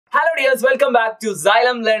Hello dears, welcome back to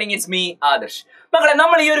Xylem Learning. It's me, Adarsh. മക്കളെ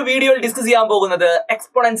നമ്മൾ ഈ ഒരു വീഡിയോയിൽ ഡിസ്കസ് ചെയ്യാൻ പോകുന്നത്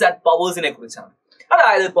എക്സ്പോണൻസ് ആൻഡ് പവേഴ്സിനെ കുറിച്ചാണ്.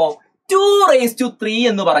 അതായത് ഇപ്പോ 2⁻³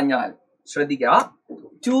 എന്ന് പറഞ്ഞാൽ ശ്രദ്ധിക്കുക,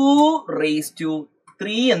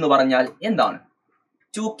 2⁻³ എന്ന് പറഞ്ഞാൽ എന്താണ്?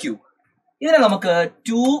 2³ ഇതിനെ നമുക്ക്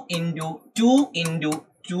 2 × 2 ×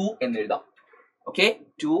 2 എന്ന് എഴുതാം. Okay,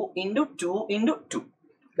 2 × 2 × 2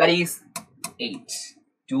 that is 8.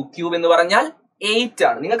 2³ എന്ന് പറഞ്ഞാൽ 8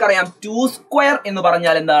 ആണ്. നിങ്ങൾക്കറിയാം 2² എന്ന്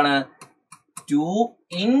പറഞ്ഞാൽ എന്താണ്? 2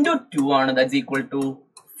 × 2 ആണ്, ദാറ്റ്സ് ഈക്വൽ ടു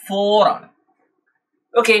 4 ആണ്.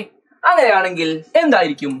 ഓക്കെ, അങ്ങനെയാണെങ്കിൽ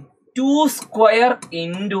എന്തായിരിക്കും 2² ×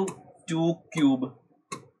 2³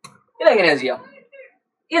 ഇതെങ്ങനെയാ ചെയ്യാം?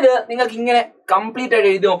 ഇത് നിങ്ങൾക്ക് ഇങ്ങനെ കംപ്ലീറ്റ് ആയിട്ട്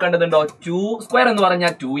എഴുതി നോക്കേണ്ടതുണ്ടോ? 2² എന്ന്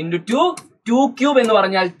പറഞ്ഞാൽ 2 × 2, 2³ എന്ന്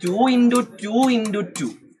പറഞ്ഞാൽ 2 × 2 × 2.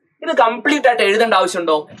 ഇത് കംപ്ലീറ്റ് ആയിട്ട് എഴുതേണ്ട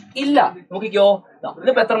ആവശ്യമുണ്ടോ? ഇല്ല. നോക്കിക്കോ,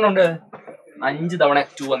 ഇതിപ്പോ എത്ര ഉണ്ട്? 5 തവണ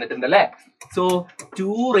 2 വന്നിട്ടുണ്ട് അല്ലേ? സോ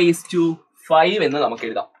 2⁵5 എന്ന് നമുക്ക്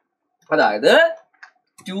എഴുതാം. അതായത്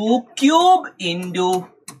 2³ ×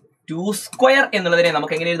 2² എന്നുള്ളതിനെ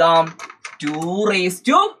നമുക്ക് എങ്ങനെ എഴുതാം?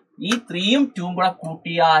 2 ഈ 3യും 2യും കൂടെ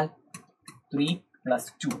കൂട്ടിയാൽ 3 +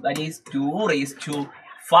 2 ദാറ്റ് ഈസ്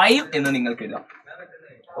 2⁵5 എന്ന് നിങ്ങൾക്ക് എഴുതാം.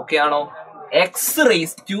 ഓക്കെ ആണോ?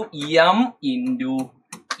 X⁻m ×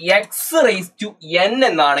 X⁻n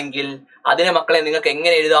എന്നാണെങ്കിൽ അതിനെ മക്കളെ നിങ്ങൾക്ക്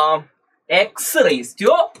എങ്ങനെ എഴുതാം? X⁻m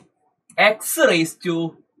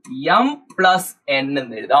 + n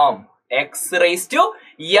എന്ന് എഴുതാം.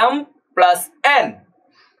 X⁻m + n.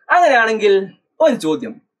 അങ്ങനെയാണെങ്കിൽ ഒരു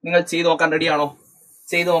ചോദ്യം നിങ്ങൾ ചെയ്തു നോക്കാൻ റെഡിയാണോ?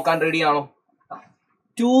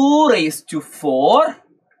 2⁴ ×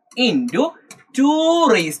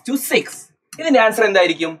 2�6. ഇതിന്റെ ആൻസർ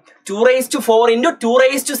എന്തായിരിക്കും? 2⁴ ×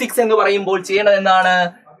 2�6 എന്ന് പറയുമ്പോൾ ചെയ്യേണ്ടത് എന്താണ്?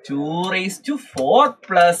 2⁴ +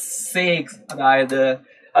 6. അതായത്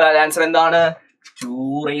ആൻസർ എന്താണ്?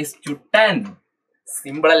 2⁻10.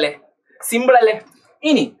 സിമ്പിൾ അല്ലേ?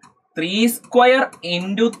 ഇനി 3² ×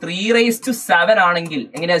 3⁻7 ആണെങ്കിൽ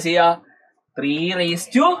എങ്ങനെയാ ചെയ്യാ?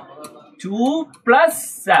 3⁻2 +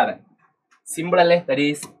 7. സിമ്പിൾ അല്ലേ? ദാറ്റ്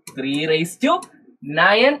ഈസ് 3⁹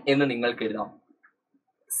 എന്ന് നിങ്ങൾക്ക് എഴുതാം.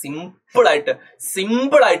 സിമ്പിൾ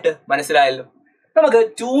ആയിട്ട് മനസ്സിലായല്ലോ. നമുക്ക്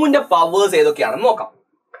 2ന്റെ പവേഴ്സ് ഏതൊക്കെയാണെന്ന് നോക്കാം.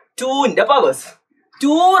 2ന്റെ പവേഴ്സ്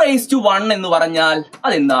 2⁻1 എന്ന് പറഞ്ഞാൽ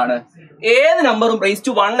അതെന്താണ്? ഏത് നമ്പറും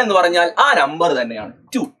 ⁻1 എന്ന് പറഞ്ഞാൽ ആ നമ്പർ തന്നെയാണ്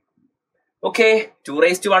 2. ഓക്കെ,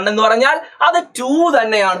 2⁻1 എന്ന് പറഞ്ഞാൽ അത് 2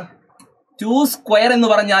 തന്നെയാണ്. 2² എന്ന്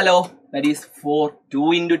പറഞ്ഞാലോ ദാറ്റ് ഈസ് 4. 2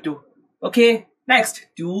 × 2. ഓക്കെ, നെക്സ്റ്റ്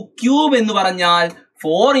 2³ എന്ന് പറഞ്ഞാൽ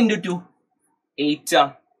 4 × 2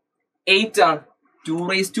 8 ആണ്.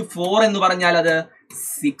 2⁴ എന്ന് പറഞ്ഞാൽ അത്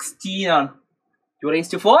 16 ആണ്.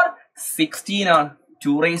 2⁴ 16 ആണ്.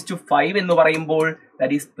 2⁵5 എന്ന് പറയുമ്പോൾ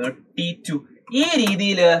ദാറ്റ് ഈസ് 32. ഈ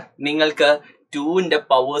രീതിയിൽ നിങ്ങൾക്ക് 2ന്റെ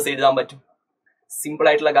പവേഴ്സ് എഴുതാൻ പറ്റും. സിമ്പിൾ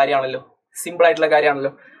ആയിട്ടുള്ള കാര്യമാണല്ലോ.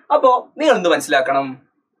 അപ്പോ നിങ്ങൾ എന്ത് മനസ്സിലാക്കണം?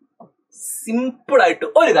 സിമ്പിൾ ആയിട്ട്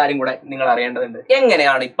ഒരു കാര്യം കൂടെ നിങ്ങൾ അറിയേണ്ടതുണ്ട്.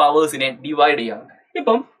 എങ്ങനെയാണ് ഈ പവേഴ്സിനെ ഡിവൈഡ് ചെയ്യുക?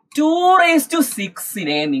 ഇപ്പം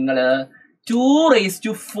 2⁻6നെ നിങ്ങൾ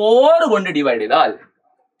 2⁴ കൊണ്ട് ഡിവൈഡ് ചെയ്താൽ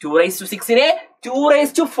 2⁻6നെ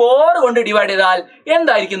 2⁴ കൊണ്ട് ഡിവൈഡ് ചെയ്താൽ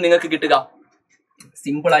എന്തായിരിക്കും നിങ്ങൾക്ക് കിട്ടുക?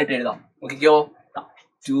 സിമ്പിൾ ആയിട്ട് എഴുതാം. നോക്കിക്കോ,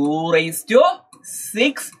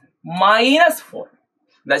 2⁻6 - 4.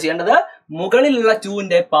 എന്താ ചെയ്യേണ്ടത്? മുകളിലുള്ള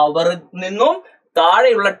 2ന്റെ പവർ നിന്നും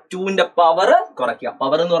താഴെയുള്ള 2ന്റെ പവർ കുറയ്ക്കുക.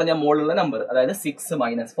 പവർ എന്ന് പറഞ്ഞാൽ മുകളിലുള്ള നമ്പർ, അതായത് 6 -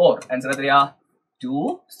 4. ആൻസർ എത്രയാ?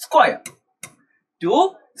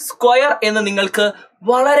 2² എന്ന് നിങ്ങൾക്ക്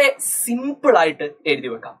വളരെ സിമ്പിൾ ആയിട്ട് എഴുതി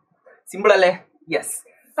വെക്കാം. സിമ്പിൾ അല്ലേ? യെസ്.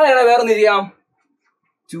 അതാണ് വേറൊന്ന് ചെയ്യാം.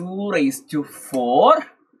 2⁴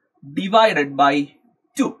 /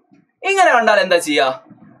 2. ഇങ്ങനെ കണ്ടാൽ എന്താ ചെയ്യാ?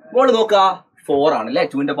 മോള് നോക്കുക, 4 ആണ് അല്ലെ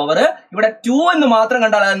 2ന്റെ പവർ. ഇവിടെ 2 എന്ന് മാത്രം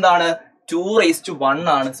കണ്ടാൽ എന്താണ്? 2⁻1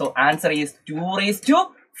 ആണ്. So answer is 2⁴ -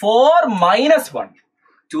 1.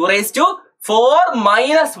 2⁴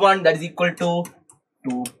 - 1 that is equal to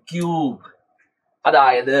 2³.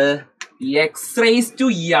 അതായത്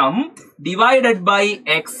X⁻m /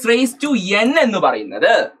 X⁻n എന്ന്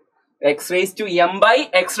പറയുന്നത് X⁻m /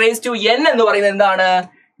 X⁻n എന്ന് പറയുന്നത് എന്താണ്?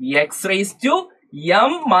 X⁻m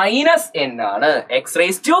 - n ആണ്.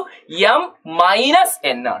 X⁻m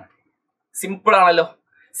 - n ആണ്. സിമ്പിൾ ആണല്ലോ.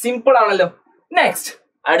 നെക്സ്റ്റ്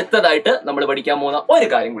അടുത്തതായിട്ട് നമ്മൾ പഠിക്കാൻ പോകുന്ന ഒരു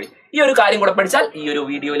കാര്യം കൂടി. ഈ ഒരു കാര്യം കൂടെ പഠിച്ചാൽ ഈ ഒരു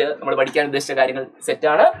വീഡിയോയിൽ നമ്മൾ പഠിക്കാൻ ഉദ്ദേശിച്ച കാര്യങ്ങൾ സെറ്റ്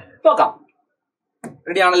ആണ്. നോക്കാം.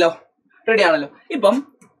 റെഡിയാണല്ലോ. ഇപ്പം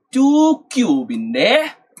 2³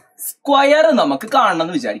 സ്ക്വയർ നമുക്ക് കാണണം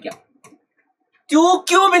എന്ന് വിചാരിക്കാം.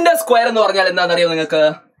 2³ സ്ക്വയർ എന്ന് പറഞ്ഞാൽ എന്താണെന്നറിയോ നിങ്ങൾക്ക്?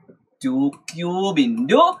 2³ ×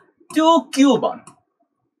 2³ ആണ്.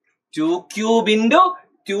 2³ ×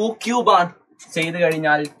 2³ ആണ്. ചെയ്ത്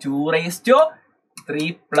കഴിഞ്ഞാൽ 2⁻ 3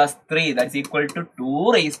 plus 3 that's equal to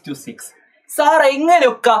 2 raised to 6. Sir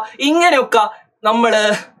ഇങ്ങനെയൊക്കെ നമ്മള്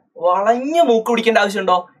വളഞ്ഞ മൂക്ക് പിടിക്കേണ്ട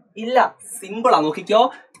ആവശ്യമുണ്ടോ? ഇല്ല, സിമ്പിൾ ആ. നോക്കിക്കോ,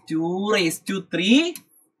 2 raised to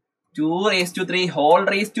 3 whole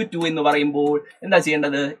raised to 2 എന്ന് പറയുമ്പോൾ എന്താ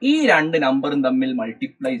ചെയ്യേണ്ടത്? ഈ രണ്ട് നമ്പറും തമ്മിൽ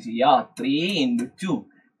മൾട്ടിപ്ലൈ ചെയ്യാ. 3 into 2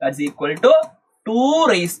 that's equal to 2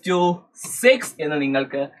 raised to 6 എന്ന്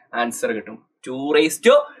നിങ്ങൾക്ക് ആൻസർ കിട്ടും. 2 raised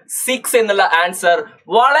to 6 എന്നുള്ള ആൻസർ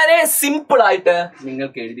വളരെ സിമ്പിൾ ആയിട്ട്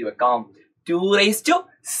നിങ്ങൾക്ക് എഴുതി വെക്കാം. 2 raised to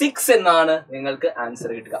 6 എന്നാണ് നിങ്ങൾക്ക് ആൻസർ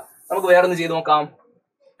കിട്ടുക. നമുക്ക് വേറൊന്ന് ചെയ്ത് നോക്കാം.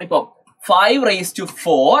 ഇപ്പൊ 5 raised to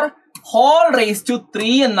 4 whole raised to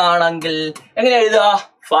 3 എന്നാണെങ്കിൽ എങ്ങനെ എഴുതുക?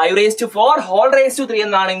 5 raised to 4 whole raised to 3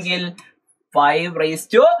 എന്നാണെങ്കിൽ 5 raised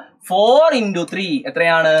to 4 into 3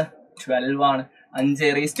 എത്രയാണ്? 12 ആണ്. 5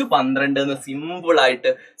 raised to 12 എന്ന് സിമ്പിൾ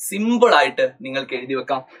ആയിട്ട് നിങ്ങൾക്ക് എഴുതി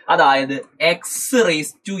വെക്കാം. അതായത് x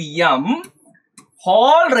raised to m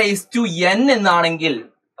whole raised to n എന്നാണെങ്കിൽ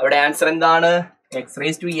അവിടെ ആൻസർ എന്താണ്? x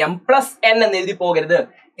raised to m plus n എന്ന് എഴുതി പോകരുത്.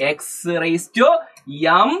 x raised to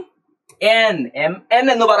m n. mn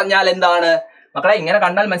എന്ന് പറഞ്ഞാൽ എന്താണ് മക്കളെ? ഇങ്ങനെ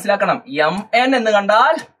കണ്ടാൽ മനസ്സിലാക്കണം. mn എന്ന്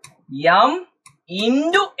കണ്ടാൽ m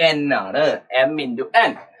into n ആണ്. m into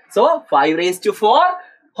n. So 5 raised to 4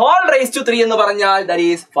 whole raised to 3 എന്ന് പറഞ്ഞാൽ that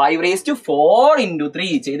is 5 raised to 4 into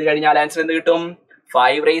 3 ചെയ്ത് കഴിഞ്ഞാൽ ആൻസർ എന്ത് കിട്ടും?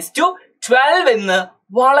 5 raised to 12 എന്ന്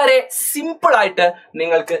വളരെ സിമ്പിൾ ആയിട്ട്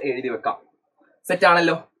നിങ്ങൾക്ക് എഴുതി വെക്കാം. സെറ്റ്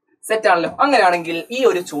ആണല്ലോ. അങ്ങനെയാണെങ്കിൽ ഈ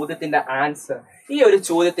ഒരു ചോദ്യത്തിന്റെ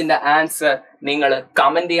ആൻസർ നിങ്ങൾ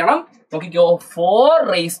കമന്റ് ചെയ്യണം. നോക്കിക്കോ, 4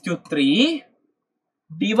 raised to 3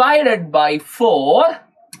 divided by 4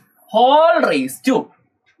 whole raised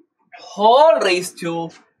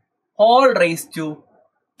to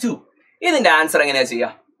 2. ഇതിന്റെ ആൻസർ എങ്ങനെയാ ചെയ്യാ?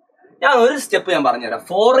 ഞാൻ ഒരു സ്റ്റെപ്പ് പറഞ്ഞുതരാം.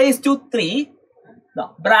 4 raised to 3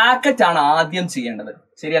 ബ്രാക്കറ്റ് ആണ് ആദ്യം ചെയ്യേണ്ടത്.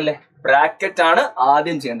 ശരിയല്ലേ? ബ്രാക്കറ്റ് ആണ്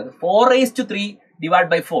ആദ്യം ചെയ്യേണ്ടത്. 4 raised to 3 divide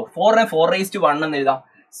by 4. 4 4 raised to 1 എന്ന് എഴുതാം.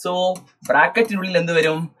 സോ ബ്രാക്കറ്റിനുള്ളിൽ എന്ത്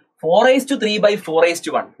വരും? 4 raised to 3 by 4 raised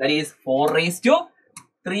to 1 that is 4 raised to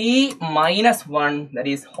 3 minus 1 that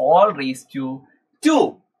is whole raised to 2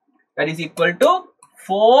 that is equal to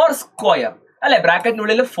 4 square അല്ലെ?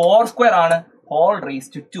 ബ്രാക്കറ്റിനുള്ളിൽ 4 square ആണ് whole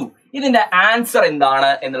raised to 2. ഇതിന്റെ answer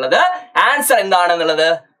എന്താണ് എന്നുള്ളത്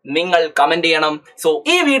നിങ്ങൾ കമന്റ് ചെയ്യണം. സോ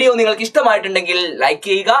ഈ വീഡിയോ നിങ്ങൾക്ക് ഇഷ്ടമായിട്ടുണ്ടെങ്കിൽ ലൈക്ക്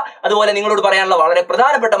ചെയ്യുക. അതുപോലെ നിങ്ങളോട് പറയാനുള്ള വളരെ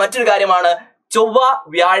പ്രധാനപ്പെട്ട മറ്റൊരു കാര്യമാണ്, ചൊവ്വ,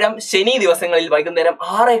 വ്യാഴം, ശനി ദിവസങ്ങളിൽ വൈകുന്നേരം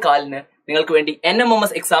 6:15 നിങ്ങൾക്ക് വേണ്ടി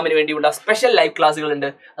NMMS എക്സാമിന് വേണ്ടിയുള്ള സ്പെഷ്യൽ ലൈവ് ക്ലാസ്സുകൾ ഉണ്ട്.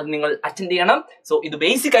 അത് നിങ്ങൾ അറ്റൻഡ് ചെയ്യണം. സോ ഇത്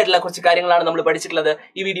ബേസിക് ആയിട്ടുള്ള കുറച്ച് കാര്യങ്ങളാണ് നമ്മൾ പഠിച്ചിട്ടുള്ളത്.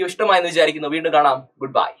 ഈ വീഡിയോ ഇഷ്ടമായെന്ന് വിചാരിക്കുന്നു. വീണ്ടും കാണാം.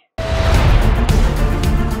 Good bye.